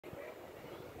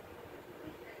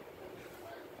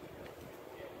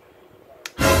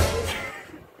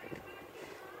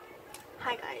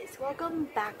welcome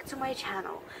back to my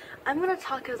channel. I'm gonna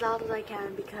talk as loud as I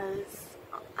can because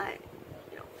I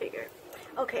figure.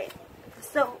 Okay,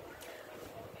 so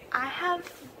I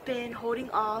have been holding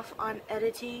off on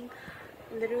editing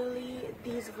literally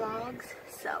these vlogs,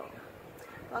 so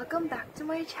welcome back to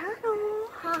my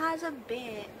channel. How has it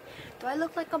been? Do I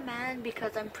look like a man?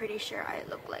 Because I'm pretty sure I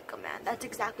look like a man. That's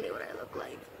exactly what I look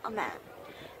like, a man.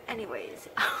 Anyways,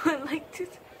 I would like to...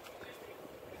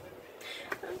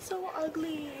 I'm so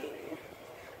ugly.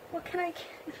 What can I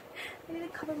need to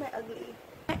cover my ugly.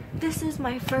 This is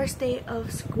my first day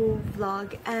of school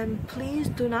vlog, and please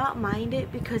do not mind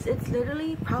it because it's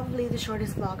literally probably the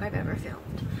shortest vlog I've ever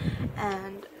filmed.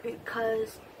 And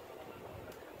because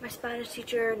my Spanish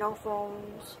teacher, no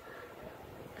phones.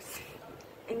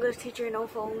 English teacher, no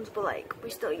phones, but like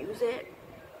we still use it.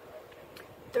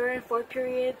 Third and fourth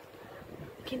period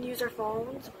can use our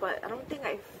phones, but I don't think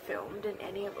I filmed in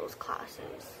any of those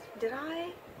classes. Did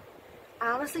I?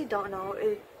 I honestly don't know.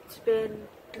 It's been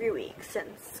 3 weeks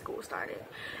since school started,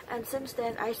 and since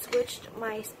then I switched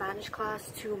my Spanish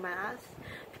class to math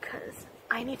because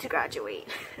I need to graduate.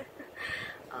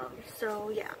 So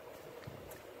yeah,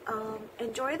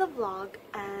 enjoy the vlog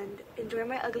and enjoy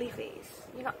my ugly face.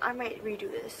 You know, I might redo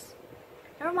this.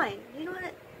 Never mind. You know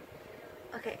what?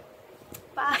 Okay,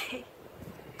 bye.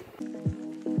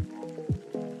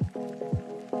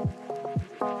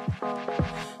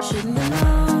 Shouldn't have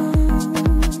known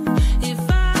if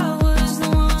I was the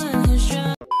one who's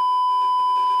drunk.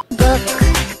 Book,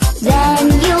 then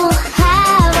you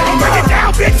have a break it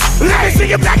down, bitch! Let me see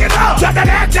you back it up! Drop that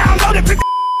ass down, load it, bitch!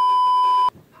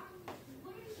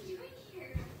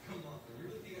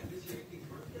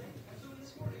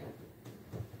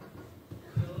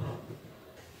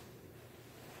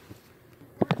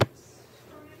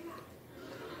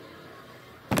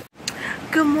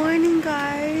 Good morning,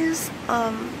 guys.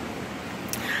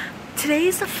 Today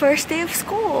is the first day of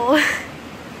school.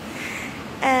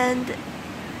 And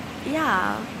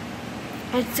yeah,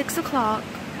 it's 6 o'clock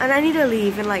and I need to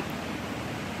leave in like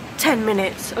 10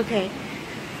 minutes. Okay,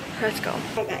 let's go.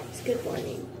 Hi guys, good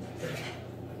morning.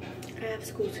 I have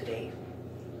school today.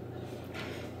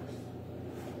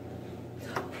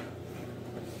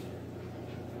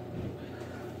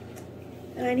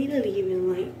 And I need to leave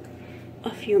in like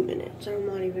a few minutes. I'm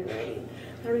not even ready.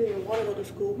 I don't even want to go to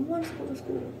school. Who wants to go to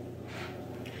school?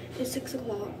 It's 6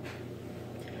 o'clock.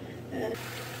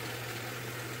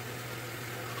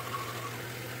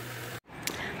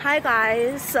 Hi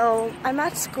guys, so I'm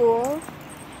at school.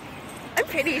 I'm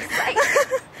pretty excited.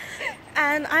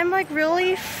 And I'm like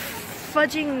really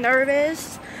fudging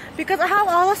nervous because I have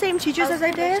all the same teachers as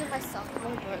I did.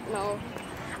 No.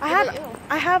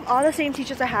 I have all the same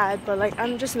teachers I had, but like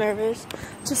I'm just nervous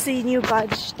to see new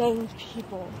goddamn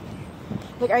people.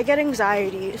 Like I get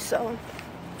anxiety, so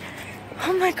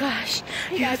oh my gosh.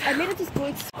 Hey guys, I made it to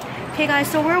school. Okay guys,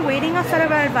 so we're waiting outside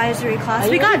of our advisory class.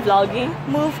 We got vlogging.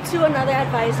 Moved to another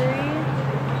advisory.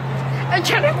 I'm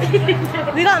trying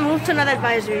to We got moved to another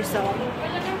advisory, so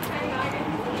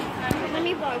let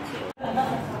me vlog too.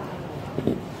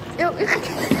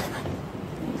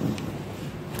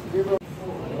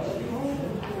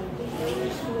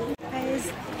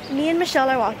 Guys, me and Michelle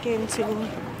are walking to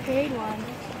period 1.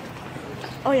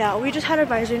 Oh yeah, we just had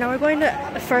advisory. Now we're going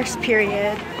to the first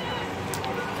period.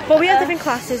 But we have different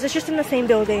classes. It's just in the same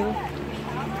building.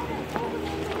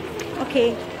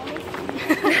 Okay.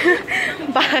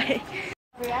 Bye.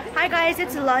 Hi guys,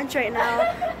 it's lunch right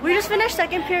now. We just finished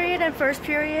second period and first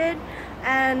period.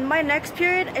 And my next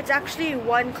period, it's actually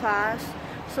one class.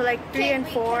 So like 3 and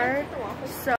 4.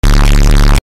 So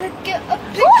Get a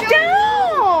picture. go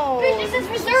down! Bitch, this is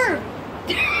reserved.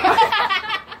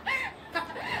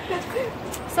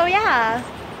 So yeah.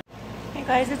 Hey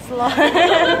guys, it's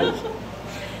lunch.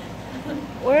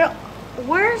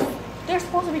 Where's there's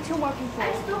supposed to be 2 more people.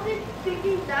 I still been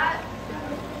thinking that.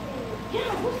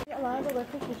 Yeah, a lot of the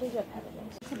local teachers get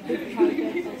pediments. It's a big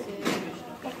project.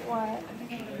 Like what?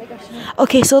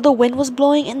 Okay, so the wind was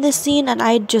blowing in this scene and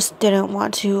I just didn't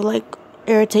want to like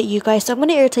irritate you guys, so I'm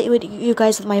gonna irritate you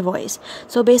guys with my voice.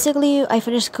 So basically I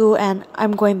finished school and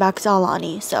I'm going back to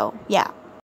Alani, so yeah.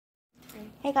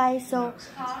 Hey guys, so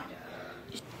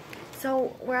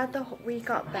we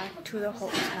got back to the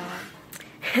hotel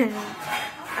and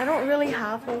I don't really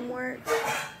have homework,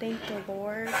 thank the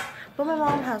Lord, but my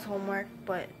mom has homework,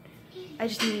 but I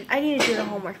need to do the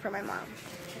homework for my mom.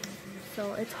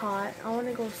 So it's hot, I want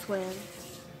to go swim.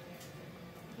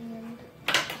 And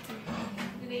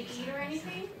Do they eat or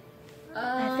anything?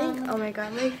 I think, oh my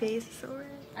god, my face is so red.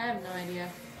 I have no idea.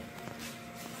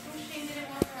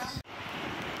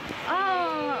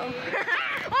 Oh!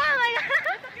 Oh my god!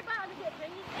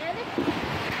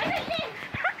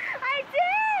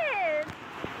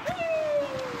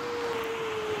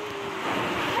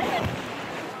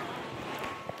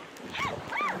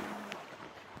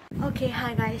 Okay,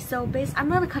 hi guys. So I'm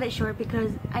gonna cut it short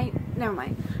because never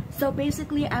mind. So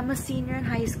basically, I'm a senior in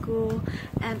high school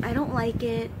and I don't like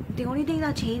it. The only thing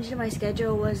that changed in my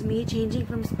schedule was me changing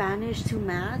from Spanish to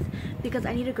math because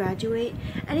I need to graduate.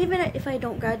 And even if I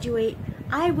don't graduate,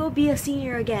 I will be a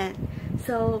senior again.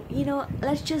 So, you know,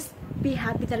 let's just be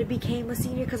happy that I became a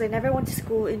senior because I never went to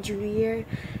school in junior year.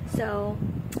 So,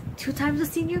 2 times a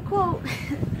senior quote.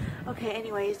 Okay,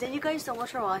 anyways, thank you guys so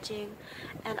much for watching.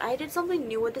 And I did something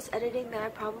new with this editing that I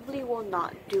probably will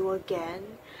not do again.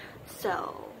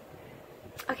 So,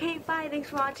 okay, bye. Thanks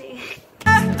for watching.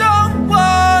 I don't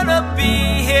wanna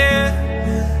be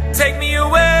here. Take me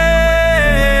away.